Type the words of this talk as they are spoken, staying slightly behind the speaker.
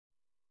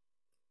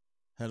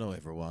Hello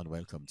everyone,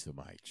 welcome to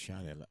my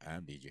channel.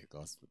 I'm DJ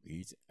Gospel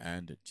Beat,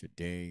 and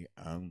today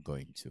I'm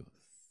going to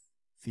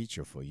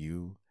feature for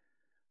you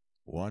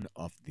one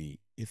of the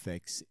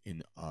effects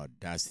in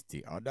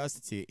Audacity.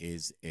 Audacity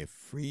is a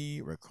free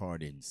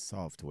recording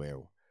software,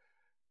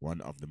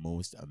 one of the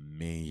most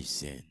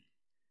amazing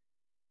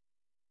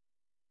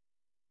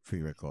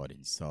free recording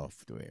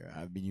software.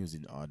 I've been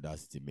using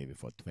Audacity maybe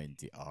for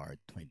 20 or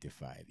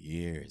 25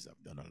 years.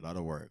 I've done a lot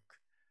of work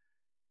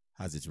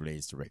as it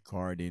relates to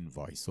recording,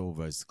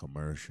 voiceovers,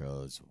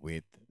 commercials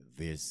with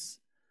this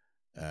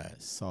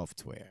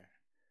software.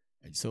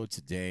 And so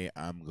today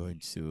I'm going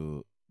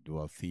to do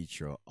a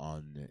feature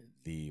on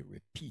the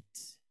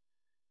repeat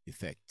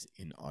effect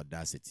in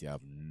Audacity. I've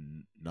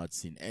not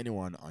seen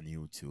anyone on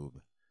YouTube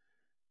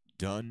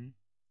done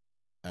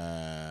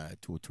a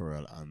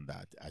tutorial on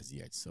that as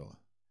yet. So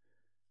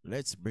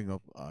let's bring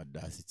up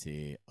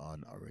Audacity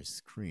on our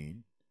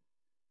screen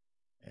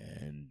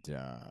and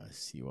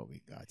see what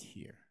we got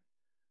here.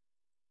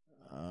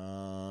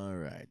 All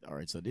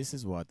right. So this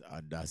is what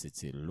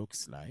Audacity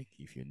looks like.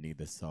 If you need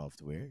the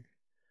software,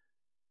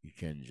 you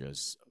can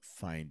just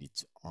find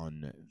it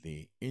on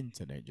the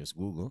internet. Just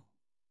Google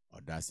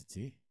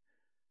Audacity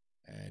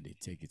and it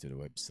take you to the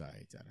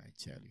website, and I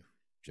tell you,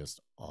 just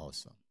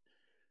awesome.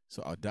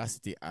 So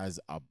Audacity has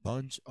a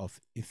bunch of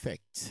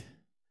effects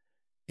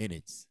in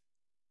it.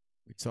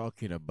 We're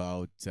talking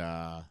about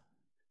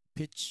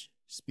pitch,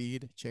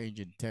 speed,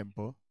 change in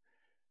tempo,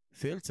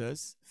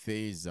 filters,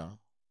 phaser,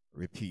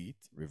 repeat,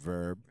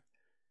 reverb,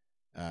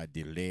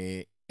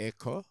 delay,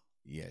 echo,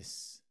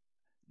 yes,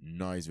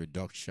 noise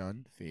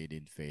reduction, fade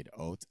in, fade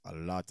out, a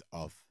lot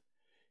of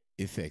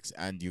effects.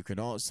 And you can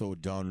also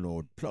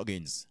download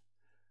plugins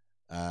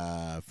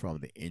from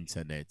the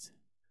internet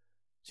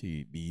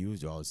to be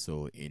used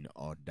also in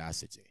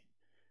Audacity.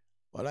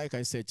 But like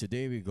I said,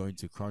 today we're going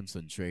to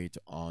concentrate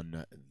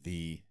on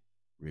the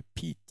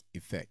repeat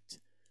effect.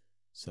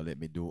 So let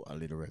me do a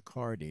little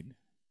recording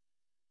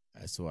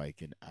so I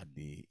can add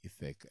the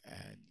effect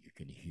and you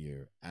can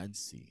hear and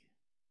see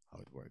how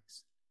it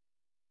works.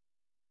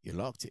 You're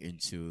locked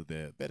into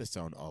the better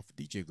sound of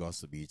DJ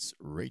Gospel Beats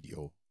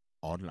Radio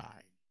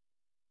online.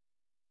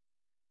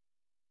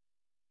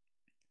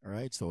 All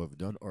right, so we've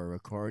done our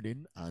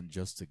recording, and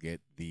just to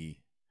get the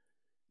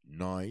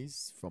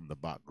noise from the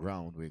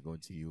background, we're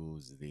going to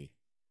use the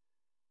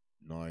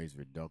noise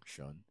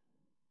reduction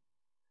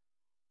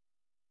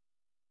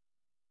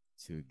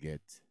to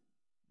get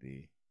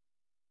the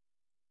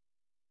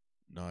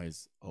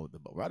noise out the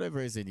whatever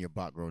is in your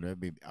background. It'll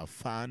be a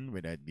fan,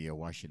 whether it be a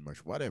washing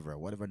machine,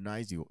 whatever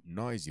noise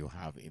you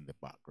have in the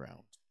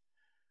background.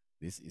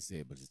 This is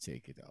able to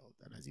take it out,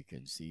 and as you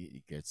can see,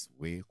 it gets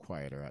way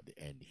quieter at the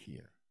end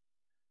here.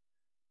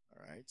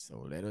 All right, so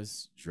let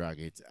us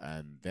drag it,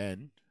 and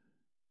then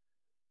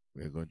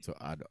we're going to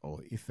add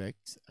our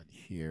effect and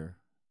hear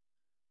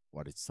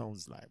what it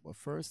sounds like. But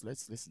first,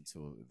 let's listen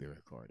to the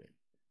recording.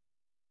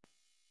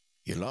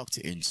 You're locked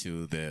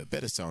into the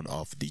better sound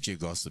of DJ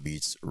Gospel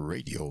Beats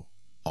Radio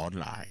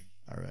online.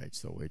 All right,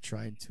 so we're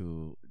trying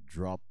to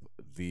drop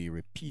the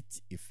repeat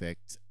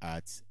effect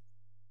at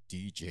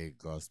DJ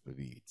Gospel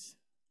Beats.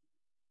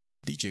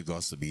 DJ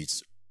Gospel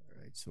Beats.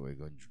 All right, so we're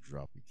going to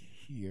drop it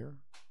here.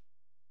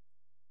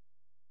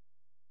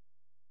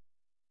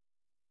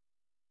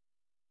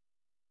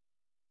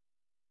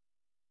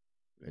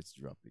 Let's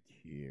drop it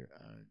here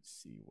and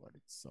see what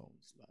it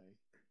sounds like.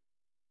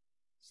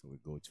 So we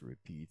go to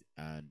repeat,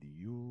 and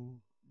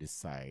you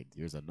decide,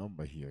 there's a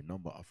number here,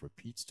 number of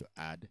repeats to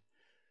add.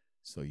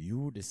 So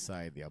you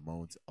decide the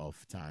amount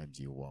of times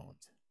you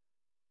want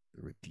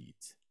the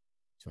repeat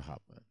to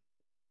happen.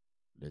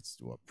 Let's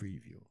do a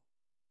preview.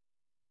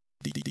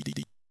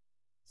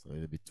 It's a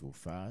little bit too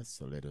fast,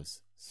 so let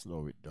us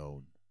slow it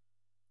down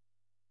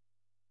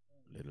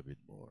a little bit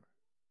more.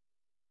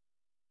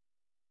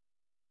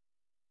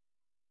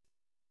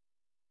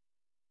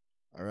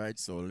 All right,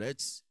 so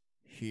let's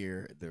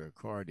hear the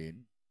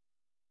recording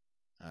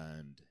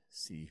and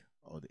see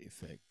all the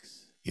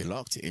effects. You're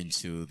locked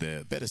into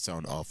the better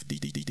sound of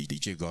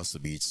DJ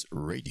Gospel Beats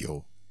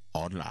Radio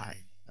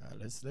online.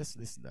 Let's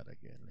listen that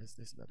again. Let's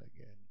listen that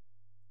again.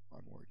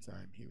 One more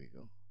time. Here we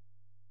go.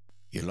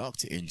 You're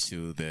locked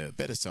into the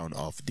better sound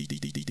of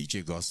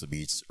DJ Gospel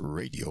Beats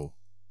Radio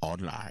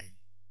online.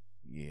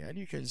 Yeah, and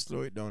you can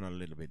slow it down a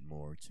little bit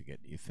more to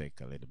get the effect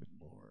a little bit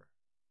more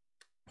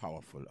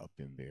powerful up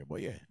in there.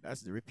 But yeah,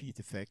 that's the repeat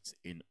effect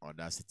in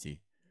Audacity.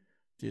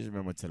 Please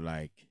remember to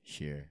like,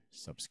 share,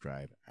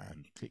 subscribe,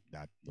 and click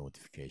that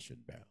notification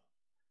bell.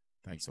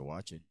 Thanks for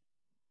watching.